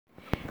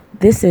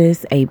This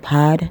is a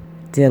Pod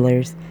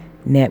Dealers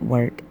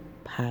Network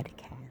podcast.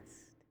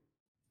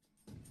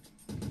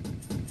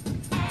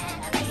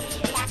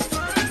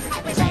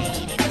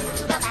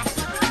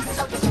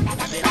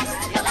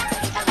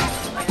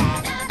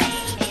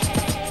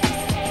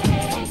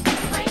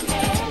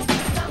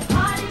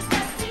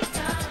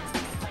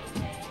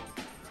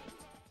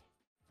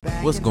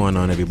 What's going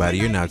on, everybody?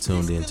 You're now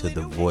tuned into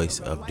the voice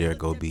of Dare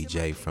Go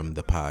BJ from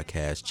the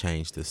podcast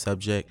Change the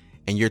Subject,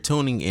 and you're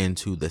tuning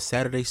into the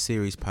Saturday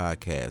Series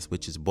podcast,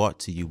 which is brought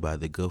to you by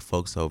the good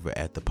folks over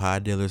at the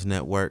Pod Dealers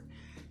Network.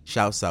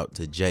 Shouts out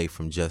to Jay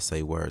from Just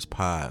Say Words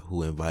Pod,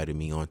 who invited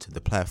me onto the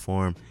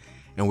platform,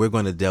 and we're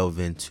going to delve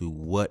into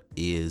what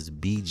is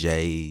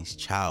BJ's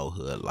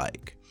childhood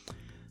like.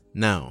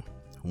 Now,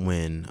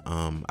 when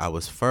I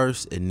was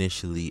first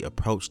initially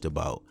approached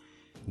about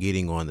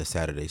getting on the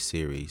Saturday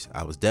Series,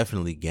 I was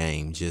definitely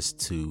game just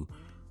to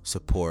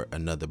support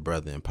another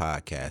brother in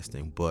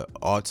podcasting, but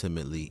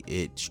ultimately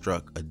it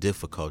struck a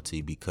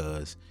difficulty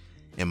because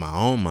in my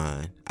own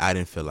mind, I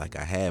didn't feel like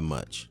I had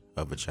much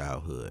of a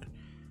childhood.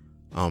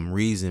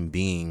 Reason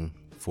being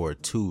for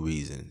two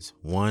reasons.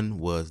 One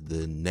was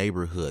the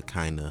neighborhood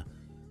kind of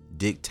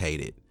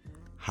dictated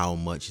how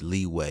much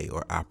leeway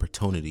or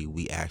opportunity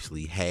we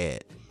actually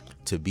had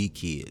to be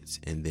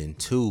kids. And then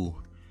two,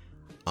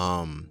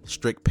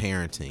 strict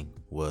parenting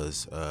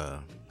was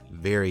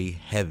very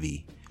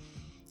heavy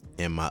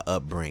in my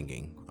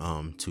upbringing.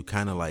 To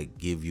kind of like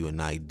give you an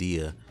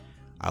idea,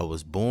 I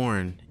was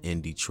born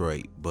in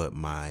Detroit, but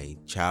my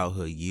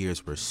childhood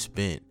years were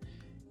spent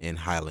in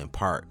Highland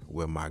Park,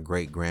 where my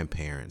great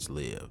grandparents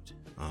lived.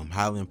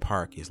 Highland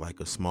Park is like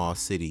a small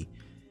city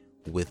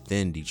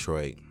within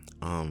Detroit.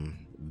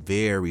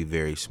 Very,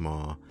 very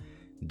small.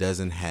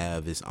 Doesn't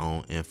have its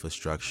own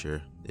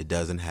infrastructure. It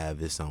doesn't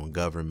have its own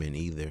government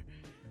either.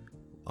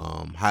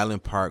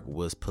 Highland Park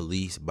was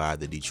policed by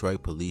the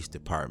Detroit Police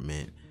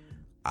Department.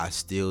 I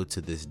still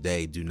to this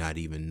day do not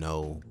even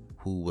know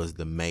who was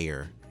the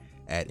mayor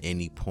at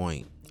any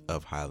point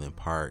of Highland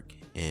Park,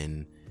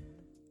 and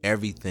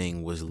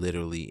everything was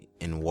literally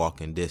in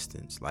walking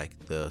distance.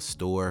 Like the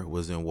store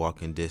was in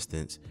walking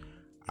distance.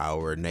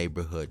 Our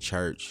neighborhood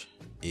church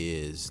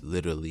is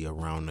literally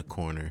around the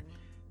corner.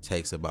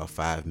 Takes about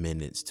 5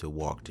 minutes to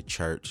walk to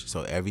church.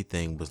 So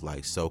everything was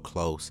like so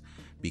close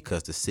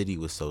because the city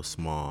was so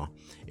small.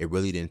 It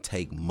really didn't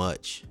take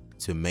much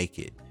to make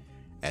it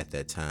at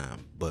that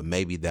time. But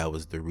maybe that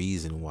was the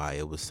reason why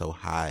it was so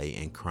high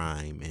in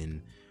crime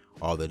and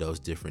all of those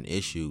different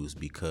issues,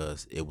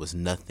 because it was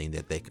nothing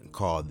that they could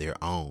call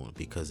their own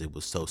because it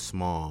was so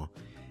small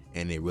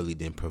and it really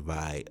didn't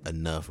provide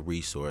enough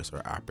resource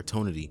or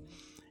opportunity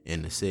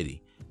in the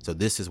city. So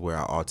this is where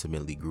I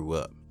ultimately grew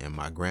up, and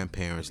my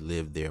grandparents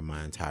lived there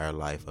my entire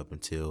life up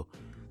until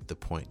the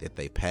point that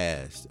they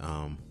passed.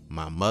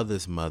 My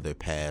mother's mother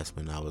passed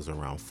when I was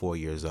around 4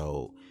 years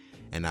old,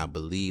 and I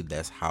believe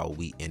that's how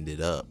we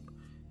ended up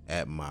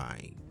at my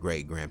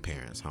great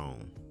grandparents'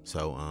 home.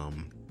 So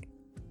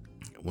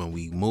when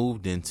we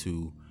moved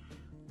into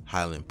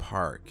Highland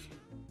Park,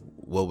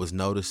 what was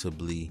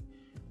noticeably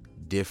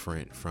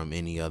different from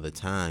any other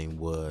time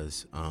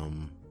was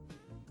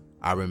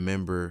I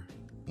remember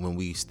when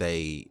we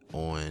stayed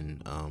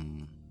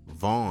on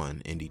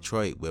Vaughn in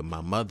Detroit with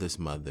my mother's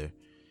mother,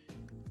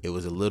 it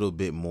was a little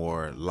bit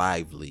more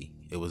lively.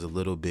 It was a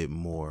little bit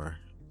more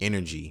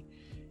energy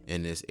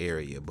in this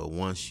area. But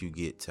once you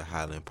get to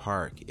Highland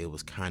Park, it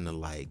was kind of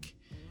like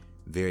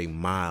very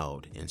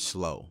mild and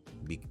slow,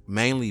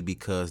 mainly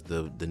because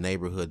the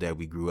neighborhood that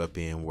we grew up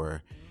in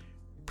were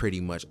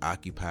pretty much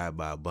occupied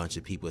by a bunch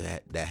of people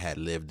that had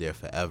lived there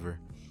forever.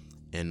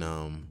 And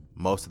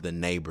most of the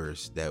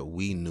neighbors that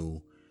we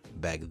knew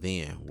back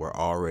then were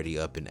already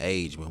up in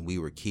age when we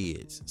were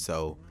kids.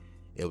 So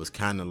it was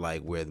kind of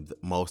like where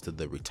most of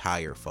the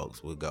retired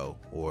folks would go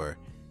or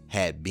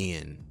had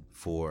been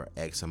for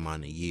X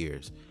amount of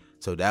years.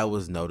 So that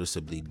was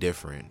noticeably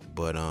different.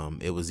 But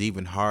it was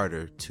even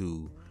harder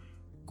to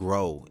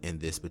grow in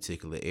this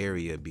particular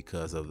area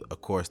because of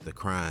course, the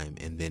crime.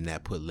 And then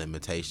that put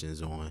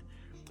limitations on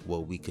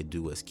what we could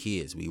do as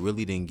kids. We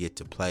really didn't get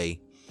to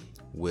play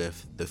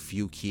with the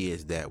few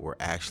kids that were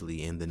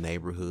actually in the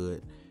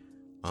neighborhood.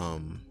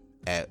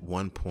 At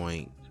one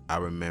point, I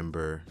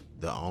remember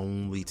the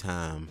only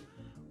time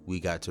we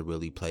got to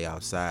really play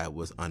outside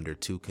was under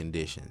two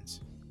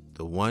conditions.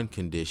 The one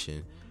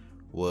condition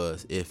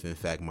was if, in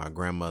fact, my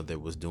grandmother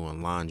was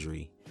doing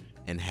laundry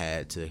and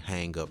had to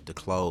hang up the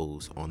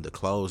clothes on the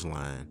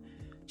clothesline,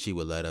 she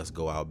would let us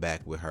go out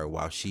back with her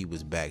while she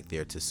was back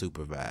there to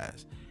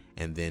supervise.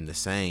 And then the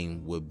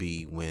same would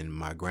be when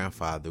my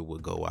grandfather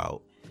would go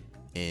out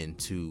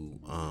into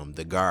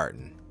the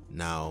garden.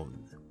 Now,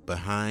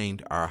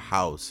 behind our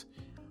house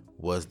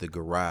was the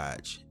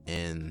garage,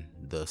 and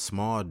the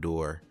small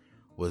door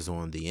was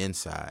on the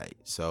inside.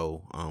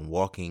 So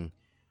walking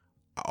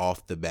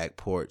off the back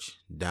porch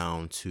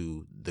down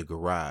to the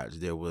garage,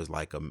 there was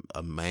like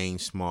a main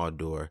small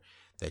door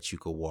that you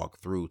could walk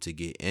through to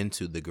get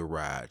into the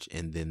garage,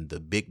 and then the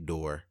big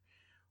door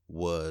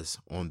was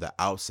on the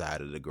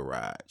outside of the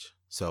garage.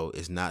 So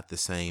it's not the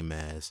same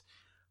as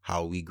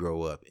how we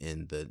grow up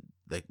in the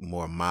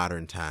more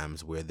modern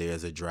times where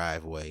there's a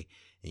driveway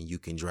and you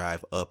can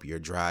drive up your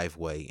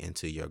driveway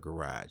into your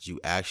garage. You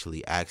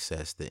actually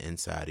access the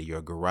inside of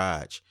your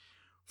garage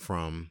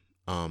from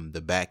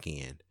the back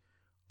end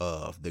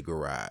of the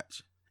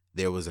garage.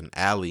 There was an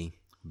alley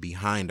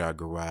behind our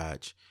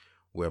garage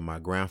where my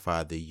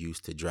grandfather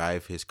used to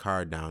drive his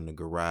car down the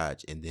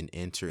garage and then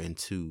enter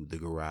into the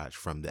garage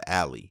from the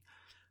alley.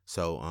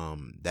 So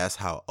that's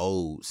how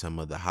old some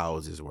of the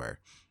houses were.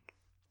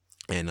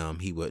 And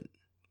he would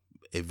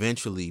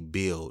eventually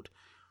build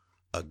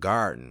a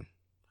garden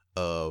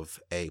of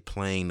a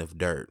plane of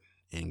dirt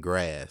and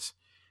grass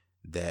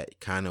that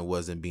kind of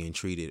wasn't being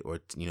treated or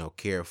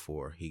cared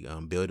for. He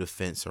built a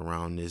fence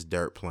around this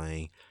dirt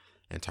plane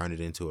and turned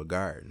it into a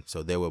garden.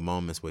 So there were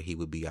moments where he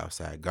would be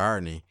outside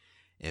gardening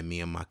and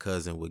me and my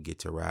cousin would get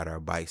to ride our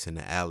bikes in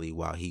the alley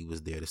while he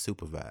was there to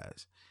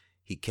supervise.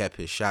 He kept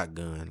his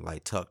shotgun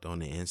like tucked on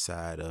the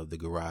inside of the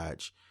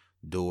garage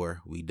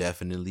door. We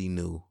definitely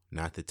knew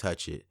not to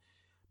touch it,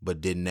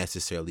 but didn't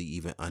necessarily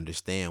even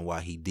understand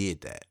why he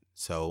did that.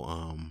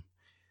 So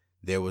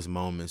there was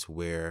moments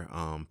where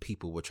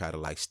people would try to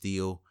like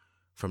steal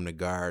from the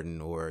garden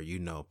or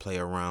play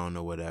around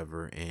or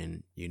whatever.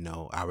 And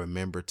I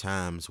remember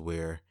times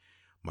where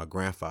my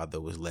grandfather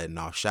was letting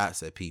off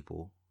shots at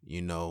people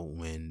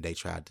when they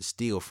tried to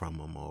steal from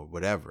him or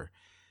whatever.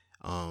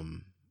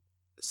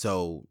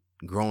 So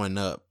growing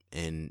up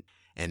and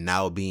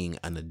now being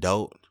an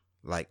adult,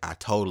 like I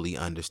totally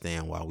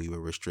understand why we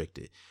were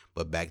restricted,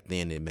 but back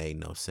then it made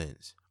no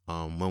sense.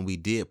 When we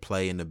did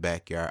play in the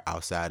backyard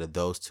outside of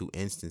those two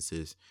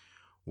instances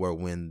were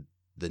when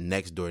the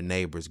next door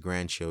neighbor's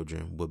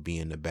grandchildren would be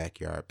in the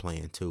backyard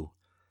playing too.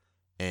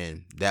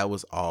 And that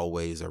was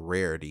always a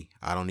rarity.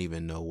 I don't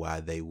even know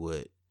why they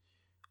would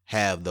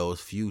have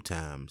those few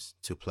times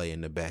to play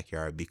in the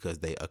backyard, because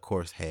they of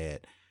course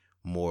had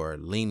more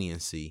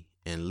leniency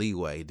and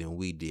leeway than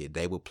we did.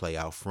 They would play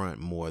out front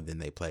more than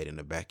they played in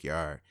the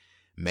backyard.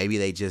 Maybe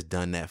they just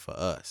done that for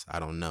us. I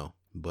don't know.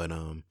 But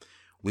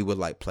we would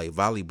like play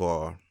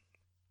volleyball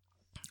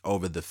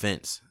over the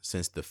fence,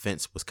 since the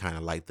fence was kind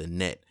of like the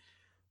net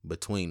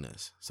between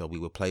us. So we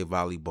would play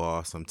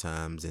volleyball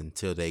sometimes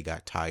until they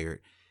got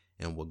tired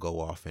and would go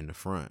off in the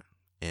front.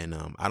 And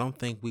I don't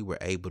think we were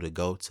able to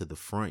go to the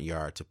front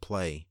yard to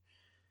play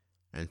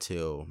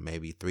until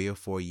maybe 3 or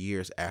 4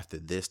 years after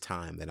this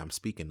time that I'm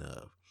speaking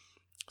of.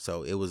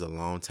 So it was a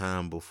long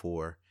time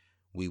before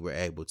we were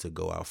able to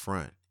go out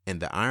front. And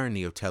the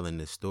irony of telling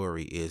this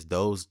story is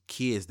those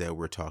kids that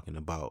we're talking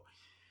about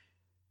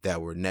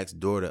that were next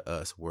door to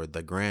us were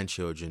the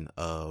grandchildren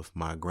of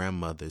my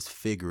grandmother's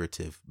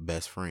figurative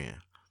best friend.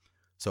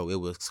 So it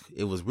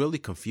was really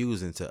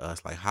confusing to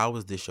us. Like, how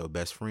is this your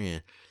best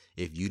friend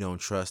if you don't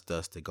trust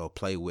us to go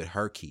play with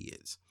her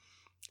kids?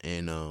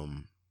 And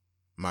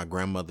my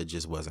grandmother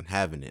just wasn't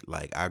having it.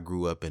 Like, I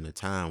grew up in a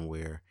time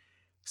where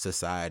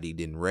society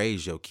didn't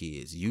raise your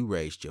kids. You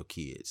raised your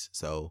kids.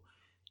 So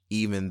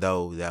even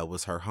though that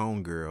was her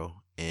homegirl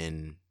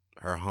and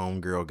her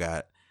homegirl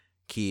got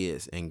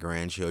kids and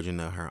grandchildren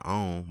of her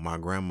own, my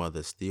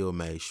grandmother still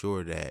made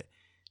sure that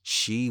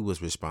she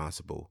was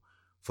responsible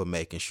for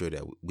making sure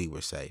that we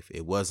were safe.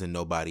 It wasn't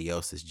nobody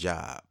else's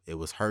job. It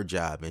was her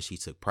job, and she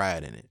took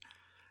pride in it.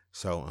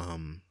 So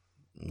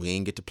we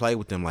didn't get to play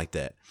with them like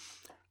that.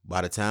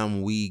 By the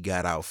time we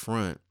got out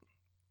front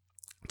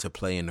to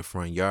play in the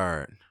front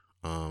yard,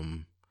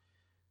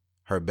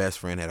 her best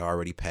friend had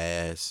already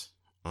passed.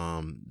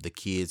 The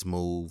kids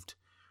moved.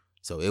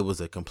 So it was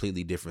a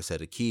completely different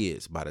set of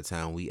kids by the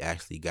time we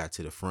actually got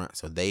to the front.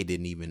 So they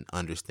didn't even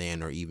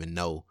understand or even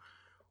know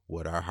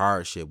what our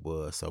hardship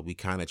was. So we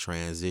kind of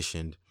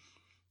transitioned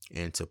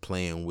into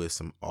playing with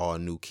some all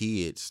new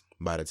kids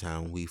by the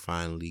time we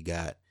finally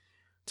got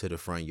to the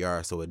front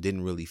yard. So it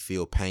didn't really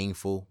feel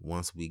painful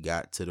once we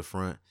got to the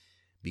front,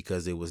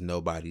 because there was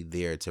nobody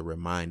there to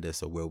remind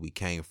us of where we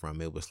came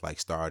from. It was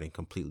like starting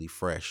completely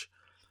fresh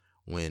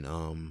when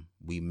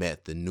we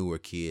met the newer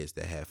kids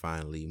that had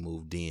finally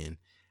moved in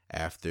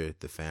after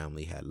the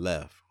family had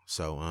left.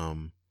 So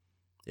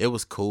it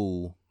was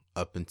cool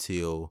up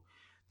until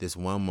this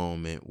one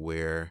moment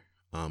where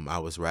I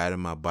was riding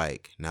my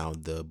bike. Now,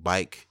 the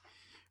bike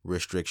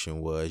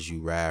restriction was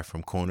you ride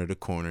from corner to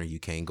corner. You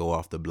can't go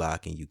off the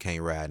block and you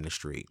can't ride in the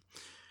street.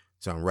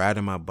 So I'm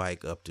riding my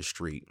bike up the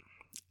street,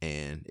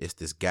 and it's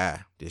this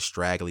guy, this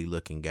straggly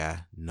looking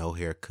guy, no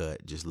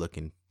haircut, just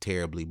looking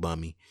terribly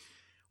bummy,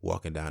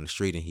 walking down the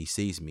street, and he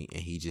sees me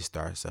and he just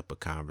starts up a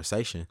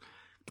conversation,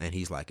 and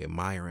he's like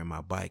admiring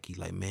my bike. He's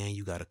like, man,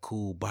 you got a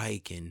cool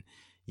bike, and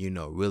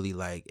really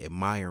like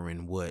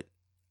admiring what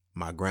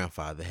my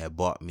grandfather had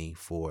bought me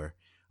for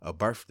a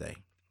birthday.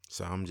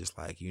 So I'm just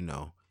like,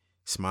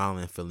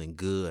 smiling, feeling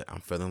good.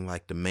 I'm feeling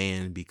like the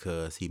man,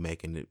 because he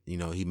making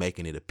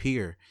it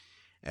appear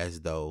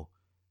as though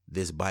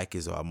this bike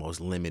is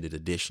almost limited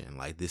edition.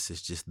 Like, this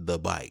is just the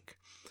bike.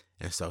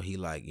 And so he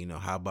like,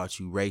 how about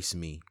you race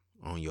me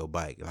on your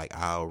bike? Like,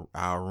 I'll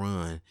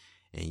run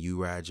and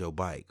you ride your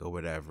bike or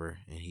whatever.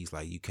 And he's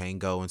like, you can't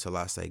go until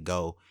I say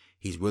go.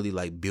 he's really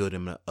like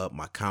building up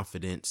my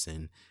confidence,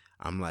 and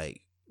I'm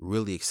like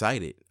really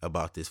excited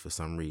about this for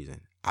some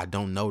reason. I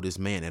don't know this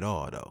man at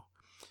all though.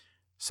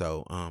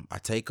 So I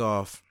take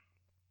off,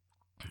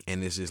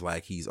 and it's just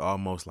like he's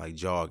almost like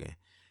jogging.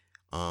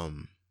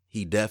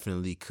 He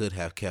definitely could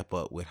have kept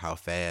up with how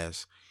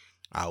fast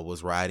I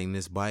was riding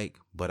this bike,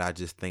 but I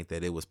just think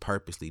that it was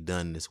purposely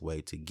done this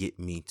way to get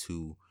me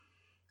to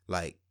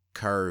like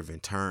curve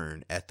and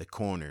turn at the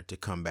corner to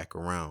come back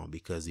around,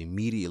 because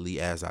immediately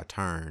as I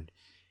turned,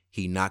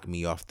 he knocked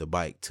me off the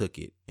bike, took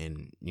it,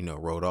 and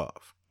rode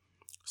off.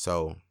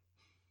 So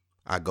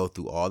I go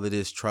through all of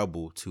this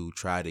trouble to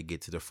try to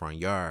get to the front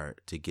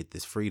yard to get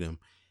this freedom,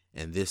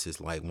 and this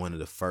is like one of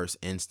the first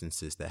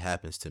instances that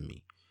happens to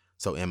me.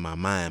 So in my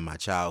mind, my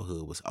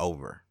childhood was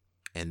over,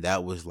 and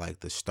that was like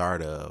the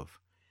start of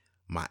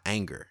my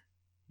anger,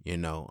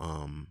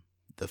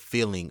 the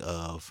feeling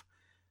of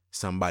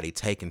somebody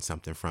taking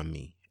something from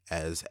me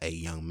as a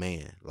young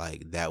man.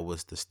 Like that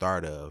was the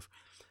start of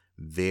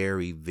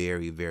very,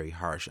 very, very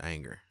harsh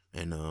anger.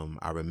 And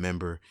I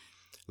remember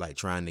like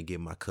trying to get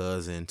my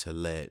cousin to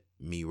let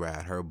me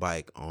ride her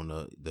bike on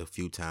the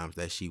few times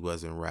that she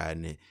wasn't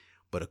riding it.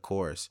 But of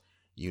course,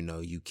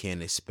 you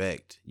can't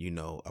expect,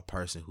 a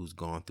person who's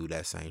gone through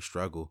that same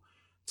struggle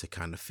to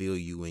kind of feel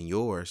you in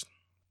yours,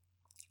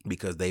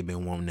 because they've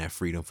been wanting that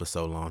freedom for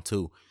so long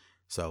too.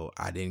 So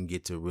I didn't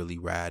get to really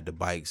ride the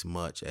bikes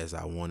much as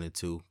I wanted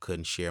to.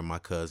 Couldn't share my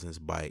cousin's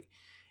bike.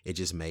 It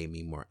just made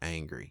me more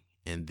angry.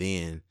 And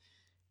then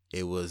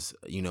it was,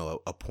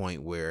 a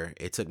point where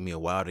it took me a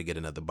while to get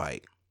another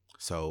bike.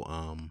 So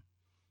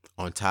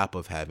on top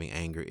of having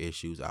anger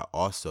issues, I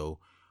also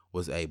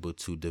was able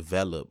to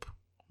develop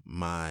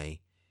my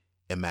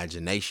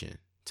imagination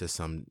to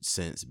some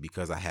sense,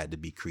 because I had to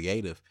be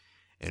creative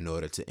in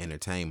order to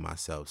entertain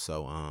myself.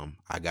 So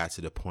I got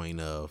to the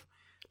point of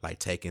like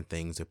taking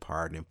things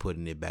apart and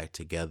putting it back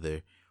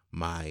together.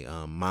 My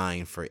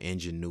mind for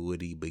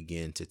ingenuity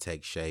began to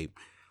take shape.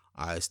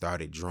 I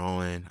started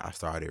drawing, I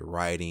started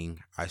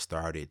writing, I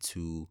started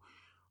to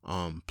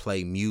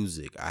play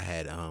music. I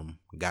had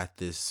got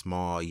this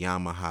small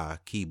Yamaha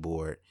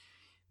keyboard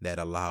that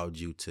allowed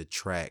you to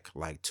track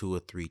like 2 or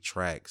 3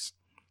 tracks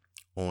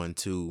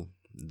onto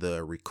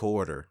the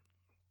recorder,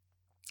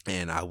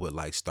 and I would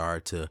like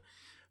start to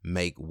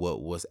make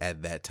what was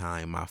at that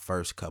time my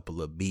first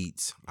couple of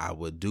beats. I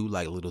would do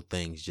like little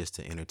things just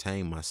to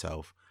entertain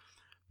myself,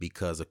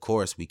 because of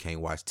course we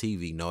can't watch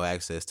TV, no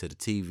access to the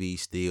TV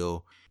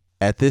still.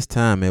 At this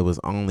time it was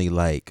only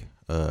like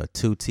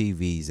 2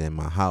 TVs in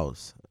my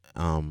house.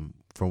 From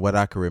what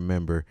I can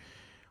remember,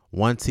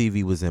 one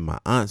TV was in my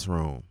aunt's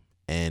room,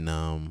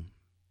 and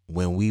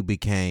when we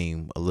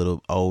became a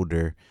little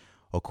older,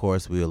 of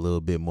course we were a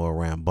little bit more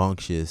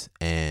rambunctious,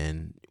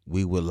 and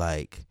we would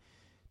like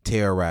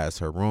terrorize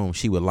her room.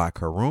 She would lock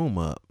her room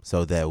up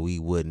so that we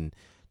wouldn't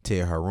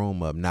tear her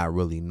room up, not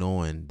really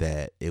knowing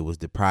that it was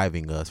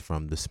depriving us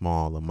from the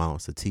small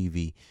amounts of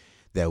TV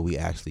that we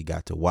actually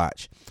got to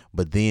watch.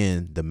 But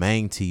then the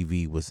main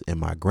TV was in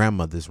my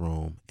grandmother's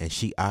room, and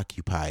she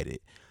occupied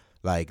it.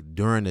 Like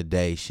during the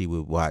day, she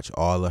would watch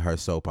all of her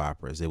soap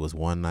operas. It was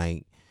One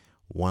Night,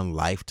 One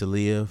Life to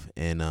Live,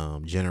 and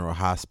General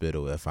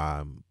Hospital, if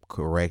I'm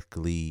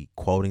correctly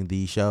quoting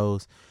these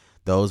shows.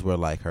 Those were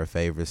like her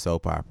favorite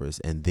soap operas.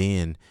 And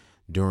then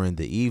during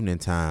the evening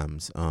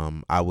times,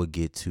 I would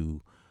get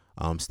to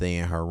stay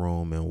in her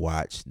room and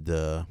watch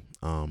the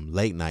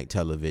late night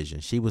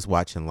television. She was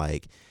watching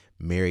like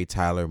Mary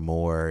Tyler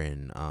Moore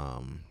and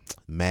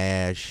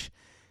MASH.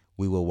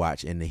 We would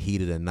watch In the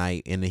Heat of the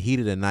Night. In the Heat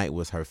of the Night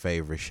was her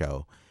favorite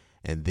show.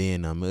 And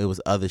then it was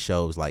other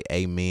shows like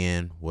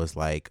Amen was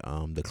like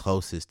the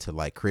closest to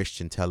like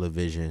Christian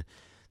television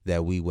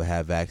that we would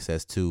have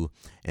access to.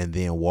 And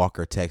then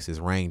Walker, Texas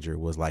Ranger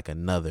was like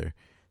another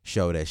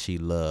show that she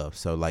loved.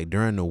 So like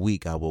during the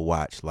week I would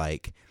watch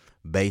like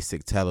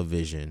basic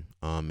television,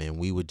 and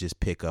we would just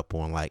pick up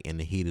on like In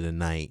the Heat of the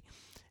Night,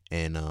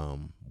 and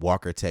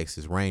Walker,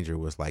 Texas Ranger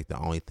was like the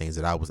only things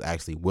that I was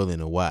actually willing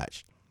to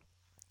watch.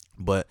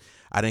 But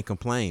I didn't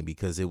complain,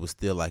 because it was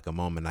still like a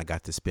moment I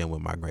got to spend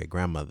with my great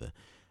grandmother.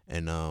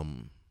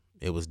 And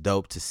it was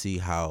dope to see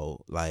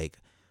how like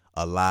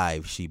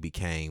alive she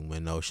became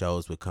when those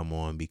shows would come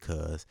on,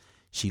 because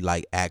she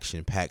liked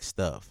action packed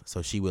stuff.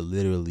 So she would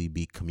literally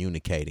be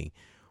communicating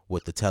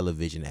with the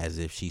television as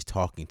if she's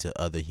talking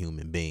to other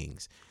human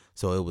beings.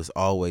 So it was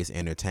always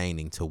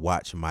entertaining to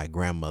watch my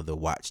grandmother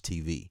watch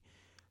TV.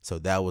 So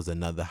that was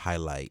another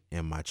highlight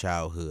in my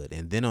childhood.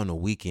 And then on the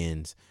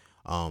weekends,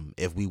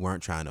 if we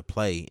weren't trying to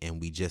play and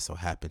we just so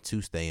happened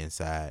to stay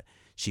inside,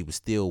 she was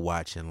still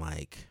watching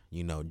like,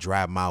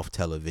 dry mouth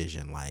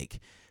television, like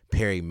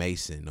Perry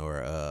Mason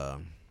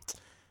or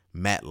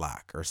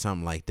Matlock or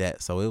something like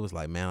that. So it was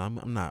like, man,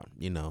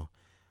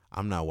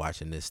 I'm not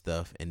watching this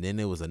stuff. And then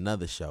there was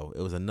another show.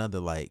 It was another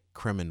like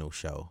criminal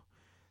show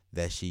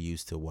that she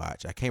used to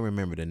watch. I can't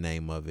remember the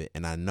name of it.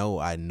 And I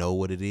know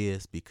what it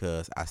is,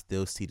 because I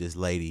still see this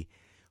lady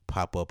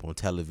pop up on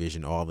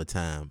television all the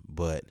time.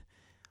 But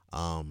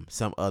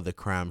some other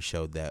crime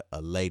show that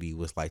a lady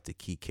was like the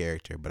key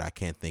character, but I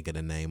can't think of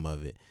the name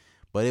of it.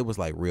 But it was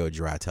like real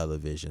dry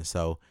television.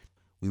 So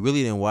we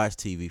really didn't watch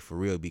TV for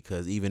real,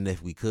 because even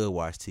if we could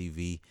watch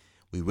TV,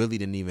 we really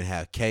didn't even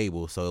have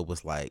cable. So it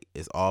was like,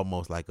 it's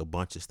almost like a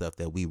bunch of stuff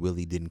that we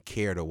really didn't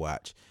care to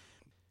watch.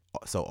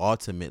 So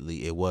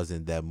ultimately, it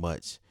wasn't that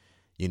much,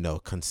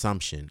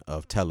 consumption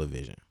of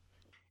television.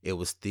 It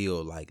was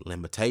still like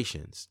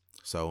limitations.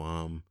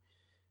 So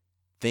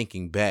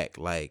thinking back,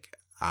 like,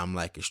 I'm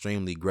like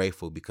extremely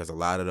grateful, because a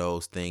lot of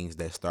those things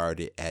that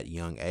started at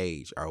young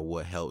age are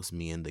what helps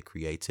me in the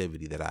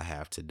creativity that I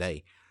have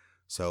today.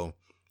 So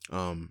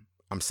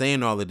I'm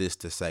saying all of this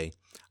to say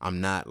I'm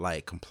not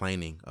like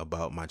complaining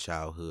about my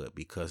childhood,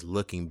 because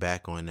looking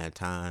back on that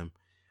time,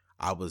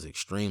 I was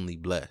extremely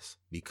blessed,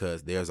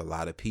 because there's a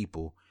lot of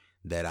people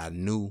that I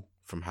knew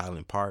from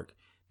Highland Park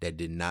that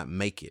did not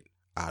make it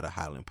out of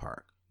Highland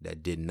Park,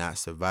 that did not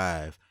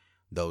survive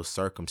those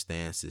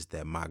circumstances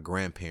that my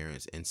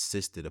grandparents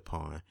insisted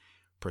upon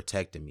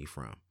protecting me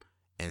from.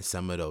 And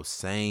some of those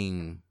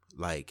same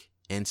like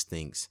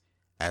instincts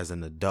as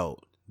an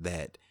adult,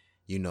 that,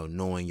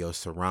 knowing your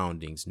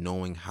surroundings,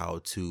 knowing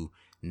how to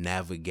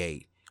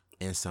navigate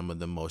in some of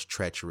the most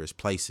treacherous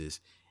places,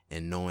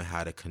 and knowing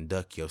how to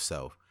conduct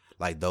yourself.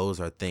 Like, those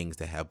are things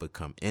that have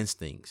become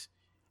instincts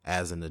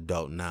as an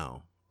adult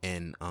now.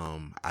 And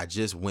I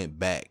just went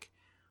back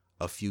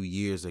a few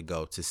years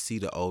ago to see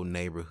the old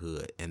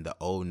neighborhood, and the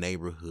old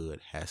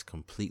neighborhood has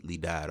completely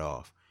died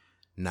off.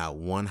 Not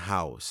one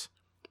house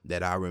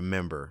that I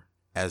remember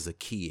as a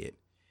kid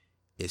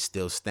is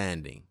still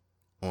standing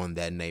on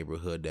that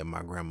neighborhood that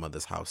my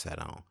grandmother's house had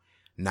on.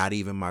 Not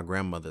even my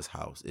grandmother's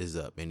house is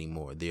up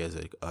anymore. There's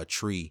a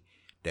tree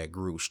that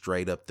grew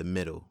straight up the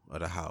middle of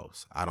the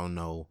house. I don't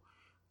know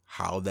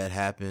how that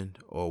happened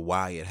or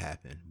why it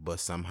happened, but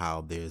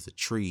somehow there's a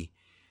tree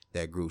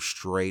that grew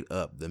straight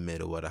up the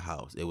middle of the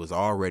house. It was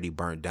already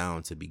burnt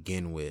down to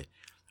begin with,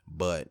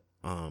 but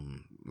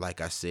like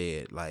I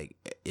said, like,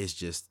 it's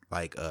just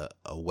like a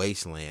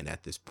wasteland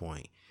at this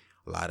point.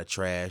 A lot of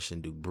trash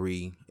and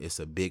debris. It's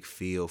a big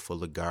field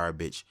full of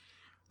garbage.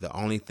 The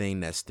only thing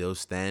that's still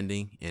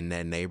standing in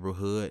that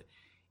neighborhood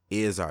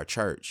is our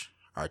church.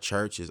 Our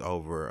church is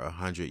over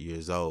 100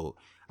 years old.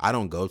 I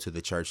don't go to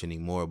the church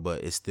anymore,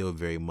 but it's still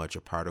very much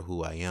a part of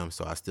who I am.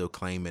 So I still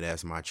claim it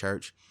as my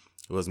church.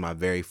 It was my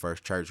very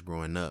first church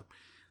growing up.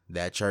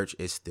 That church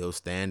is still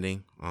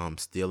standing,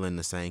 still in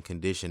the same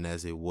condition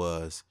as it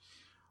was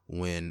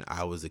when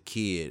I was a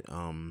kid.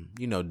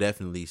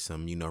 Definitely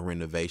some,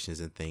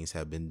 renovations and things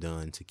have been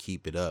done to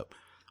keep it up.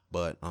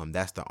 But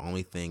that's the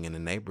only thing in the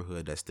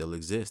neighborhood that still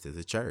exists, is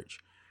a church.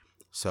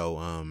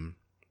 So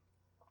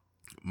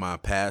my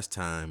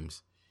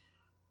pastimes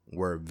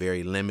were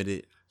very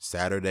limited.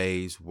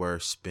 Saturdays were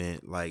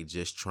spent like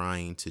just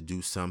trying to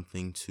do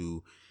something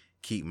to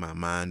keep my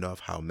mind off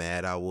how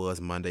mad I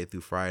was Monday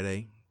through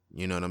Friday.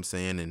 You know what I'm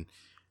saying? And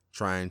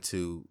trying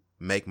to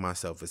make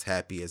myself as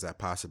happy as I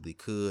possibly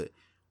could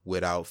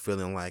without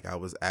feeling like I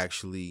was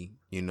actually,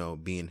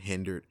 being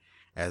hindered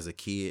as a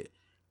kid.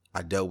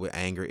 I dealt with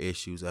anger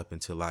issues up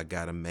until I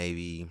got to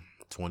maybe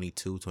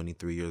 22,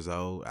 23 years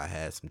old. I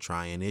had some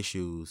trying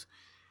issues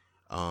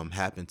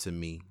happen to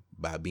me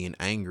by being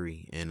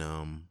angry. And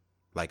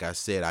like I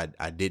said,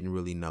 I didn't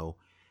really know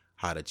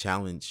how to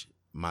challenge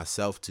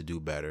myself to do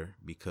better,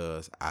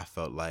 because I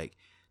felt like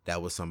that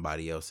was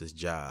somebody else's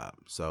job.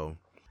 So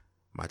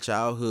my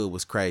childhood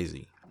was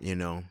crazy,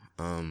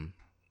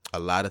 a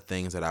lot of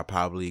things that I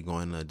probably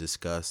going to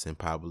discuss and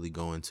probably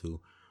go into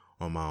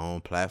on my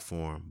own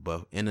platform.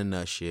 But in a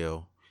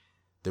nutshell,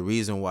 the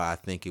reason why I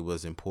think it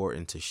was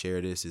important to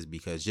share this is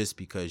because just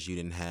because you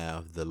didn't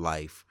have the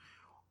life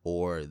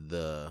or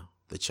the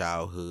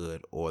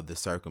childhood or the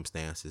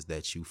circumstances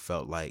that you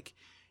felt like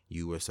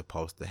you were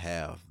supposed to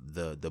have,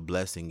 the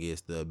blessing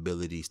is the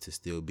abilities to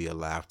still be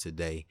alive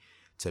today,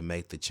 to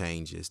make the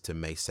changes, to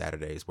make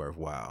Saturdays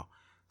worthwhile.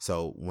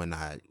 So when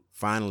I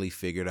finally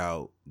figured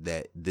out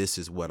that this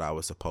is what I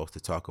was supposed to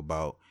talk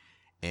about,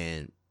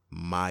 and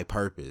my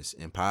purpose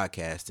in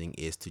podcasting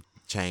is to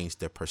change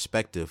the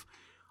perspective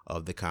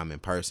of the common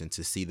person,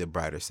 to see the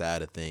brighter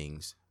side of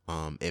things,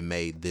 it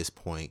made this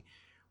point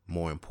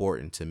more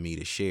important to me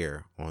to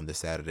share on the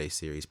Saturday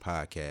Series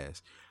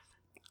podcast.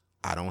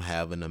 I don't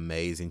have an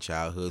amazing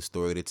childhood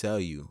story to tell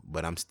you,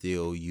 but I'm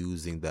still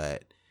using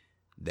that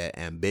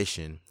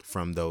ambition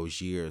from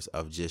those years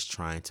of just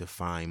trying to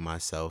find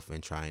myself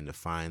and trying to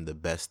find the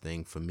best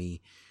thing for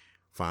me,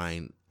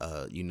 find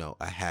a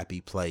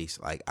happy place.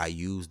 Like, I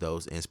use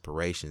those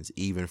inspirations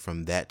even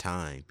from that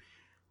time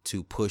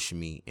to push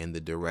me in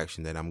the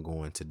direction that I'm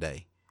going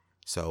today.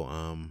 So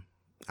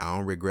I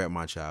don't regret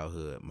my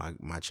childhood.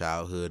 My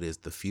childhood is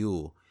the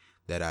fuel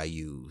that I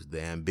use,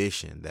 the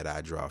ambition that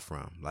I draw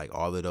from. Like,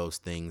 all of those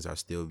things are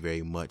still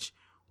very much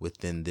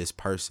within this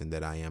person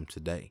that I am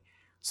today.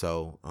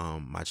 So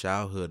my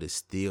childhood is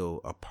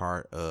still a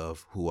part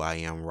of who I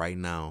am right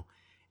now,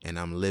 and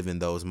I'm living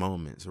those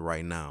moments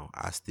right now.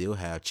 I still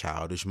have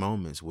childish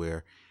moments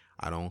where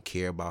I don't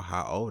care about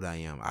how old I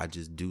am. I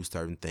just do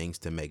certain things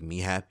to make me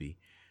happy.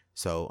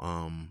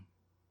 So,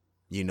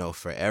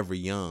 Forever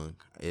Young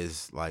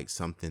is like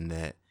something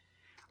that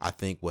I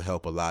think will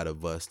help a lot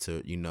of us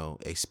to,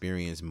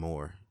 experience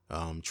more,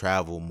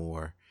 travel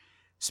more,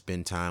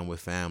 spend time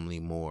with family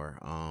more,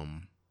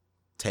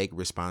 take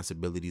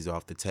responsibilities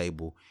off the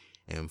table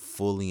and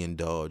fully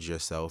indulge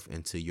yourself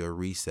into your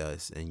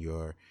recess and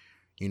your,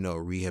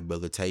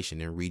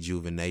 rehabilitation and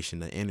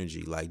rejuvenation of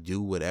energy. Like,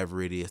 do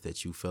whatever it is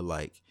that you feel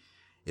like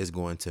is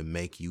going to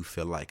make you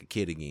feel like a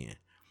kid again.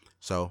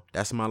 So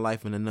that's my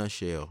life in a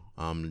nutshell.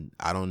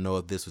 I don't know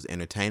if this was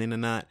entertaining or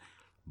not,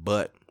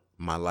 but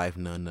my life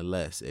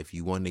nonetheless. If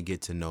you want to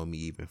get to know me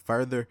even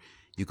further,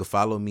 you can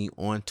follow me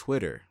on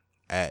Twitter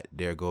at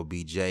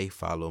DareGoBJ.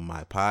 Follow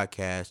my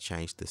podcast,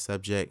 Change the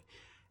Subject,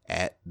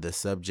 at The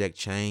Subject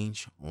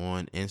Change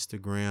on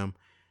Instagram.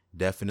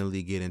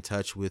 Definitely get in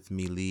touch with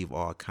me. Leave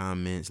all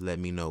comments. Let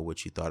me know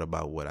what you thought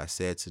about what I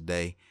said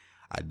today.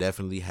 I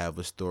definitely have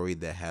a story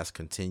that has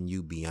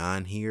continued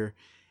beyond here,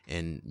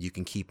 and you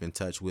can keep in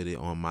touch with it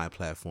on my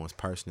platforms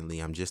personally.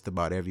 I'm just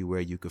about everywhere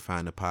you can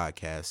find a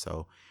podcast.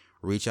 So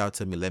reach out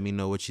to me. Let me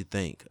know what you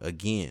think.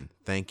 Again,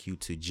 thank you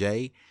to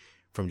Jay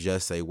from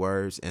Just Say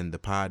Words and the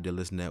Pod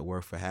Dealers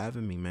Network for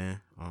having me,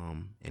 man.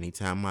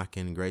 Anytime I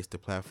can grace the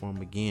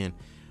platform again,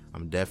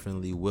 I'm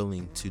definitely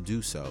willing to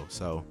do so.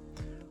 So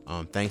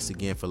thanks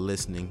again for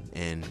listening,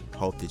 and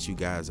hope that you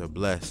guys are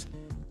blessed.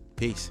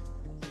 Peace.